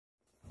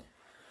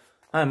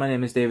Hi, my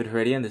name is David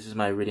Heredia, and this is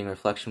my reading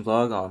reflection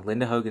vlog on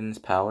Linda Hogan's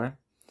Power.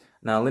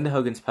 Now, Linda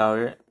Hogan's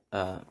Power,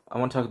 I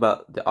want to talk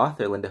about the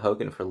author, Linda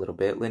Hogan, for a little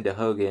bit. Linda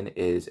Hogan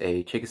is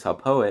a Chickasaw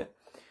poet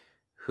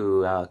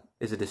who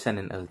is a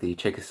descendant of the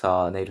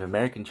Chickasaw Native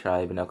American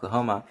tribe in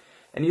Oklahoma,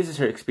 and uses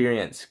her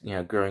experience,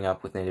 growing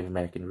up with Native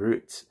American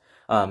roots,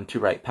 to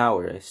write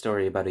Power, a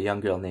story about a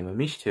young girl named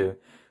Amishtu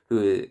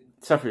who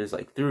suffers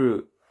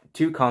through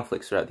two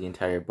conflicts throughout the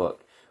entire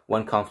book.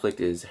 One conflict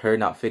is her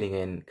not fitting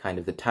in kind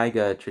of the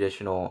Taiga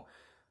traditional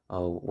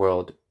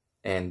world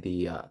and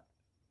the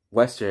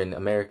Western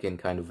American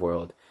kind of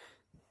world.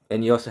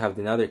 And you also have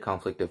another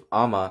conflict of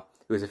Amma,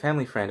 who is a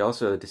family friend,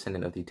 also a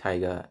descendant of the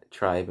Taiga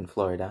tribe in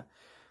Florida,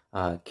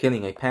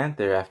 killing a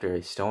panther after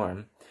a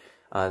storm.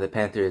 The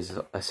panther is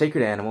a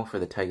sacred animal for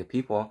the Taiga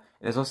people,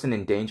 and is also an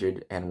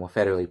endangered animal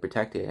federally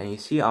protected. And you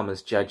see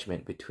Amma's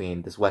judgment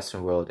between this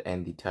Western world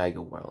and the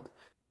Taiga world.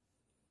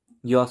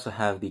 You also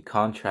have the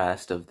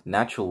contrast of the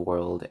natural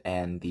world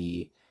and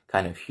the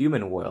kind of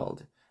human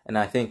world. And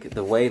I think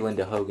the way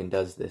Linda Hogan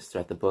does this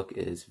throughout the book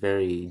is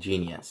very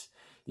genius.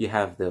 You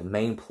have the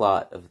main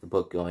plot of the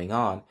book going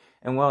on,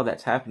 and while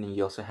that's happening,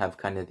 you also have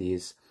kind of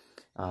these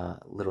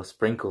little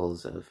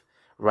sprinkles of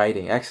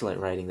writing,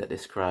 excellent writing, that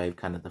describe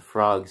kind of the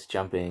frogs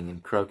jumping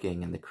and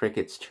croaking and the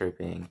crickets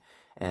chirping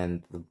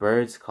and the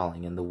birds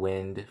calling and the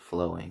wind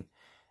flowing.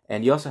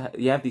 And you also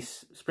you have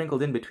these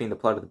sprinkled in between the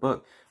plot of the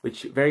book,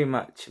 which very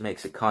much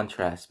makes a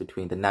contrast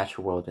between the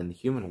natural world and the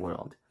human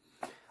world.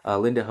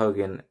 Linda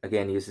Hogan,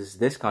 again, uses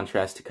this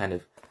contrast to kind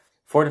of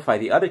fortify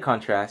the other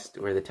contrast,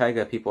 where the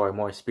Taiga people are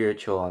more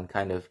spiritual and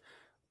kind of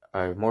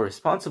are more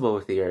responsible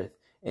with the earth,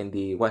 and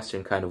the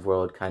Western kind of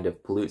world kind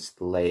of pollutes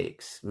the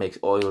lakes, makes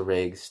oil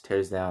rigs,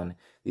 tears down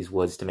these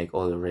woods to make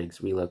oil rigs,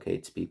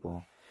 relocates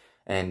people.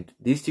 And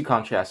these two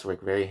contrasts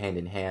work very hand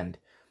in hand,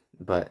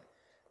 but,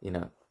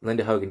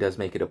 Linda Hogan does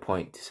make it a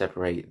point to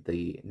separate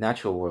the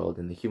natural world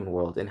and the human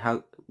world, and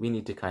how we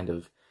need to kind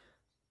of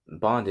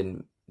bond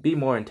and be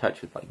more in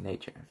touch with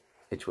nature.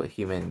 It's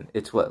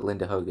what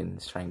Linda Hogan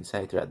is trying to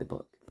say throughout the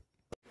book.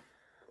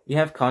 You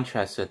have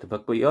contrasts throughout the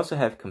book, but you also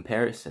have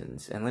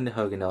comparisons, and Linda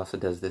Hogan also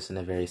does this in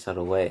a very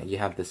subtle way. You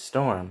have the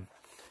storm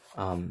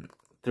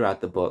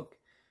throughout the book.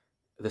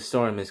 The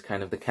storm is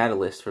kind of the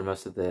catalyst for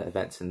most of the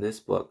events in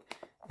this book,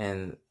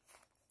 and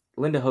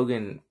Linda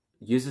Hogan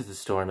uses the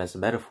storm as a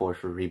metaphor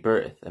for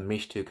rebirth.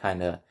 Amishtu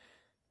kind of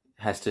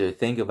has to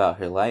think about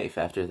her life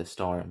after the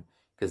storm,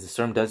 because the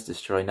storm does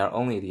destroy not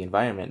only the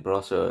environment, but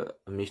also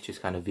Amishtu's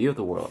kind of view of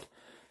the world.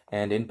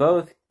 And in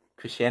both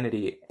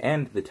Christianity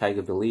and the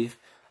Taiga belief,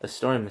 a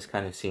storm is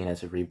kind of seen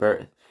as a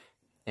rebirth.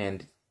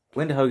 And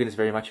Linda Hogan is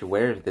very much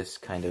aware of this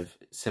kind of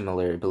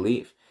similar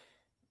belief.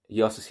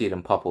 You also see it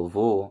in Popol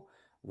Vuh,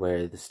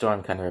 where the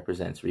storm kind of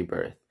represents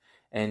rebirth.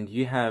 And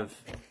you have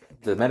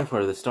the metaphor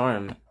of the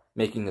storm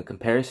making a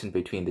comparison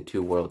between the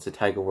two worlds, the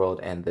Taiga world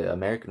and the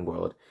American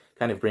world,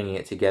 kind of bringing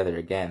it together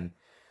again,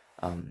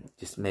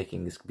 just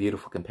making this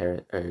beautiful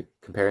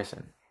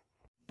comparison.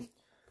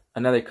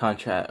 Another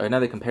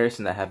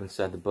comparison that happens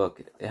throughout the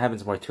book, it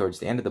happens more towards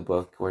the end of the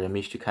book, where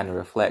Amishtu kind of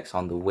reflects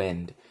on the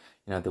wind.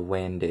 The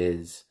wind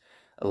is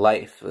a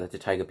life that the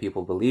Taiga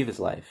people believe is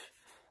life,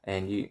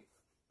 and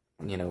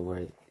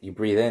where you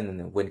breathe in and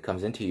the wind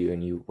comes into you,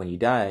 and when you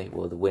die,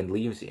 well, the wind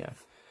leaves you.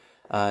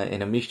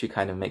 And Amishtu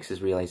kind of makes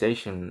this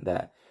realization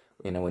that,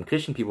 when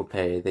Christian people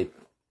pray, they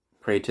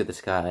pray to the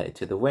sky,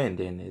 to the wind,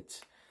 and it's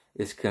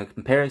this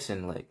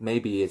comparison,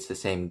 maybe it's the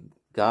same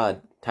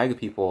God Taiga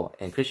people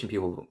and Christian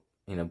people,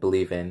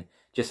 believe in,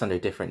 just under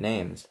different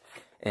names.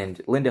 And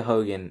Linda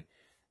Hogan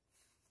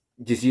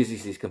just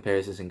uses these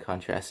comparisons and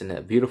contrasts in a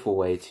beautiful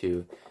way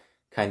to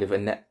kind of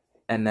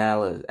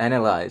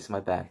analyze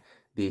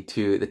the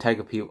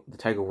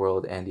Taiga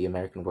world and the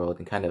American world,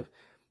 and kind of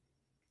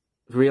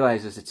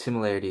realizes its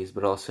similarities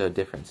but also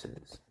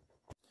differences.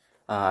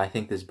 I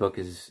think this book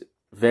is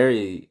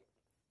very,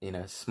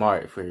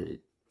 smart for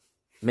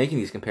making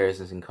these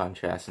comparisons and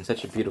contrasts in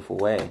such a beautiful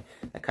way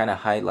that kind of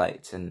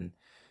highlights and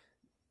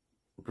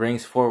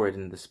brings forward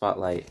in the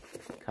spotlight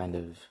kind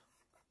of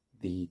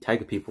the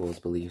Taiga people's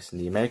beliefs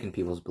and the American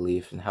people's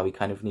beliefs, and how we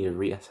kind of need to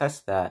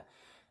reassess that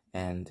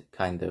and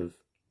kind of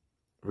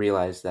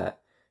realize that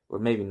we're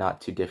maybe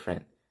not too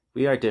different.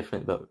 We are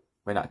different, but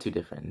we're not too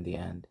different in the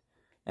end.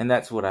 And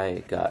that's what I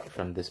got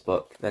from this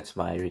book. That's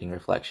my reading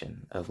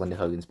reflection of Linda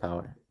Hogan's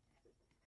Power.